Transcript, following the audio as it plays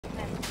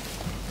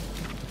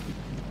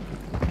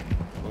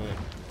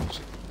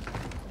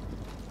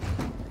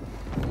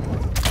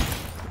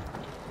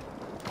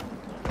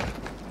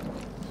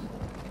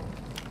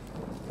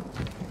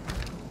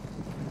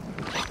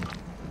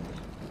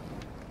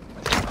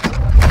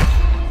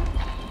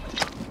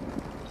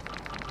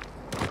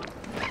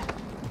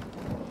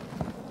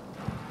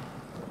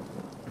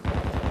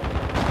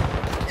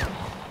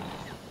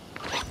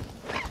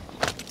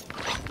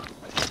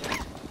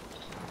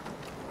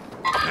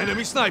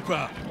Enemy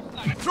sniper!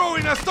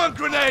 Throwing a stun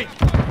grenade!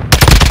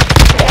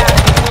 Gas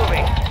is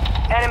moving.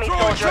 Enemy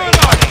soldier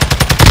incoming.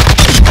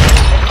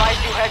 Advise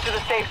you head to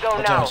the safe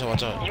zone now.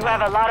 Watch out. You have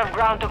a lot of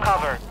ground to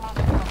cover.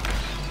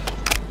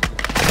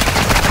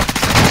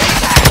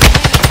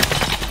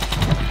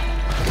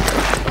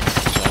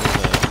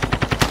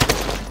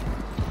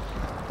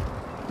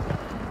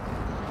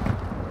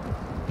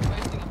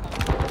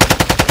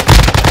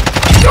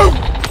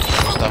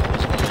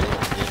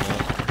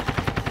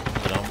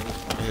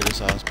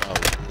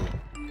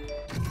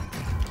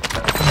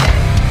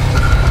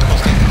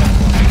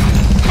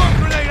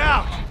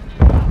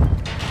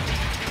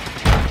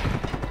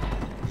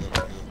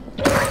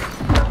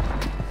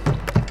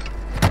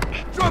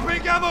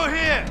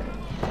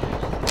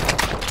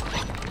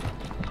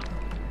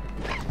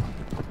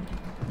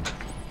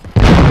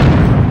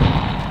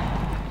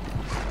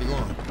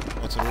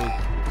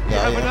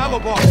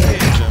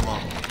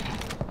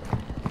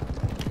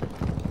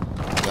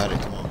 Got it,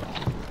 come on.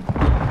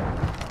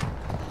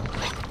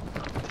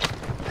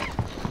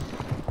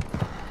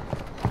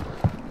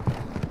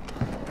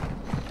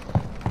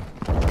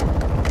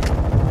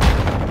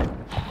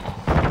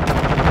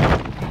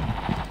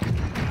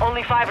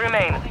 Only 5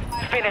 remain.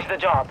 Finish the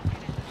job.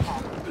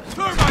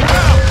 Termite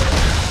down!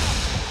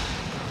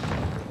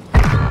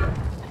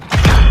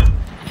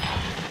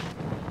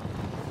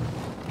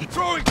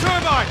 Throwing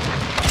termite!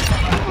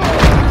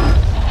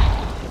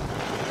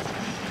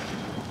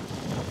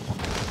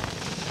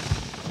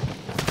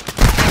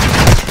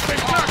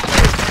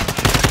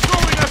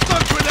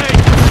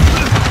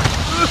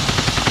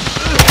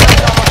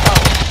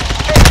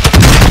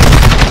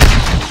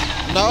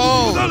 No!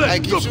 Hey,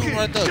 keep shooting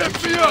right there. Keep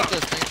shooting right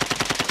there, Steve.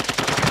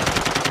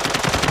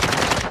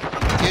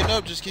 Getting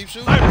up, just keep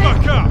shooting. Hey,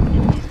 fuck up!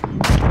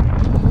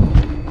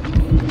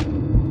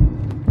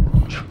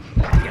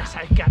 Yes,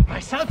 I got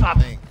myself up.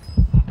 Dang.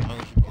 As long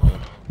as you get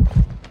up.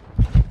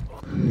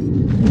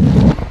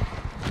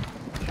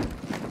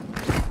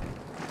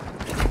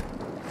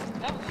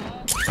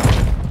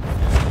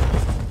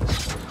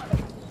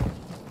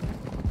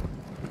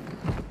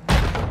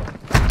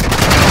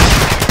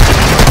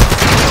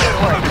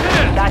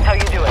 That's how you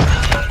do it.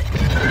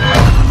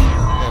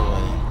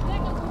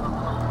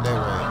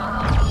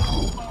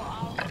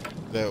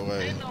 That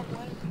way.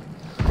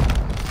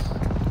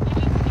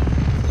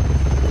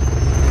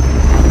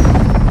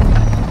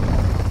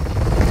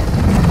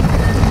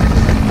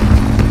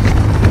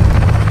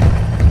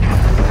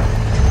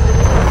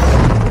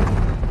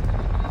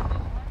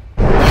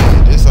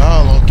 This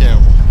all on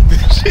camera.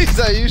 She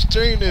said you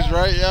stream this,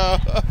 right, y'all?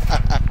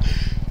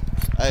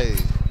 Hey.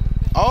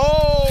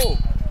 Oh!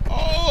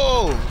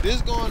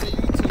 This going to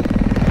YouTube.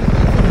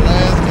 For the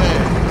last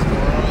game. It's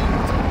going on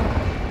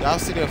YouTube. Y'all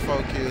see that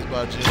 4 kills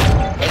by Jim?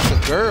 That's a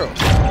girl.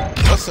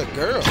 That's a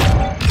girl.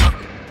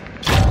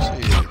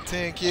 Shit.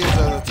 10 kills as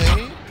a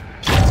team.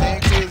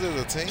 10 kills as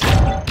a team.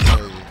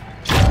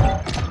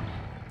 Hey.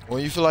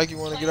 When you feel like you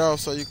want to get off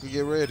so you can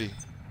get ready.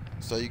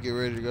 So you get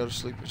ready to go to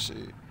sleep and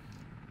shit.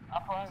 I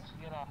probably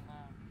should get off now.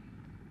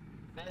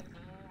 That's good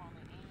on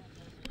the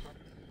end.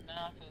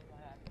 Now I feel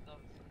like I can go to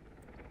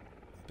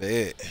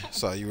sleep. Bet.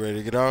 So you ready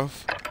to get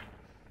off?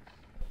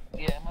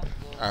 Yeah, must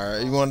go.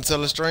 Alright, you want to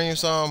tell the stream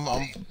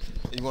something?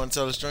 You want to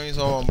tell the stream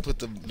something? I'm going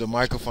to put the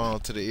microphone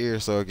to the ear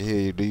so I can hear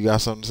you. Do you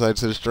got something to say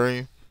to the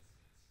stream?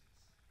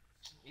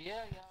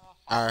 Yeah, y'all.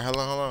 Alright, hold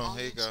on.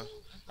 Here you go.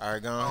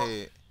 Alright, go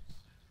ahead.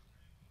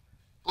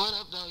 What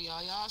up, though,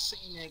 y'all? Y'all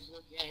seen that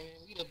good game,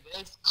 man. We the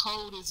best,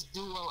 coldest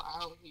duo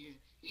out here.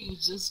 We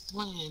just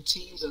playing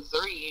teams of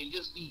 3 and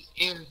just beat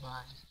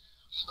everybody.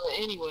 But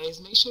anyways,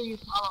 make sure you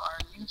follow our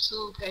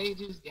YouTube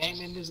pages,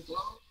 Gaming This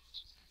Globe.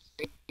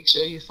 Make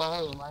sure you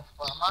follow Life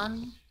for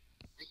Money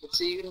and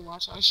continue to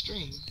watch our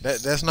stream.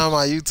 That's not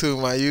my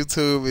YouTube. My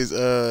YouTube is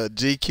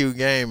GQ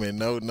Gaming.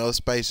 No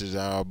spaces,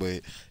 y'all.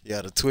 But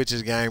yeah, the Twitch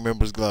is Gang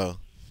Members Glow.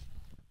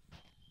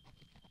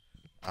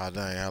 Oh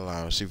dang, hold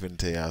on. She finna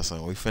tell y'all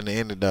something. We finna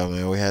end it though,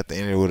 man. We have to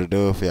end it with a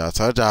dub for y'all. I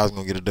told y'all I was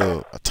gonna get a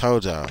dub. I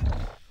told y'all.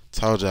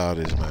 Told y'all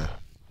this, man.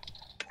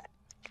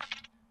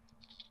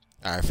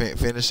 Alright,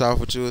 finish off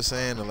what you were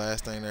saying. The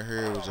last thing I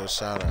heard was your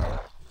shout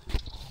out.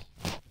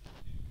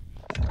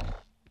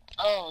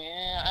 Oh,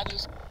 yeah. I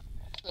just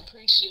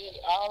appreciate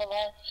all of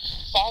our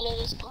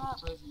followers,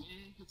 subscribers,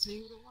 man.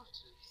 Continue to watch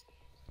us.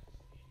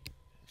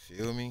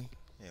 Feel me?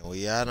 And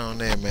we out on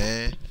that,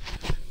 man.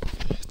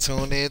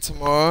 Tune in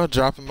tomorrow,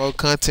 dropping more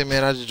content,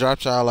 man. I just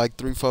dropped y'all like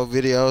 3-4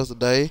 videos a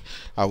day.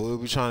 I will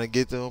be trying to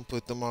get them,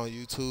 put them on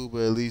YouTube,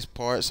 or at least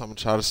parts. I'm gonna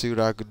try to see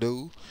what I could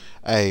do.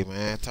 Hey,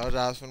 man, told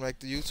y'all I was gonna make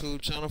the YouTube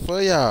channel for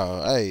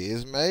y'all. Hey,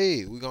 it's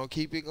made. We gonna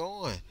keep it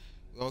going.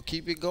 We gonna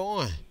keep it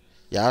going.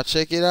 Y'all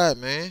check it out,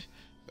 man.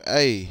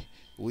 Hey,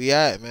 we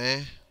out,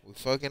 man. We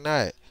fucking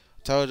out.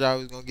 Told y'all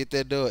we was gonna get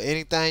that done.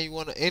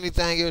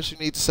 Anything else you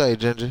need to say,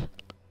 Ginger?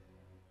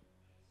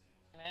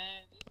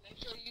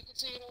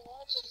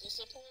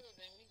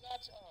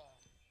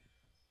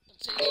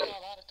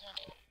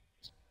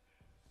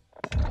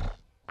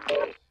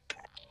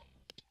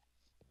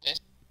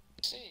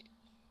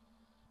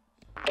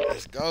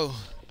 Let's go.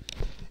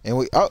 And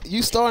we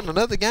you starting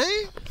another game?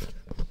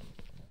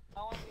 I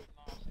want to get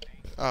long.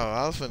 Oh,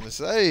 I was finna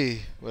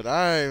say, but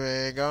alright,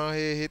 man, go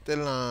ahead, hit the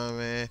line,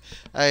 man.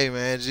 Hey,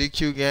 man,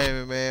 GQ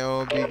Gaming, man,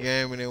 OB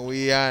Gaming, and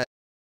we out.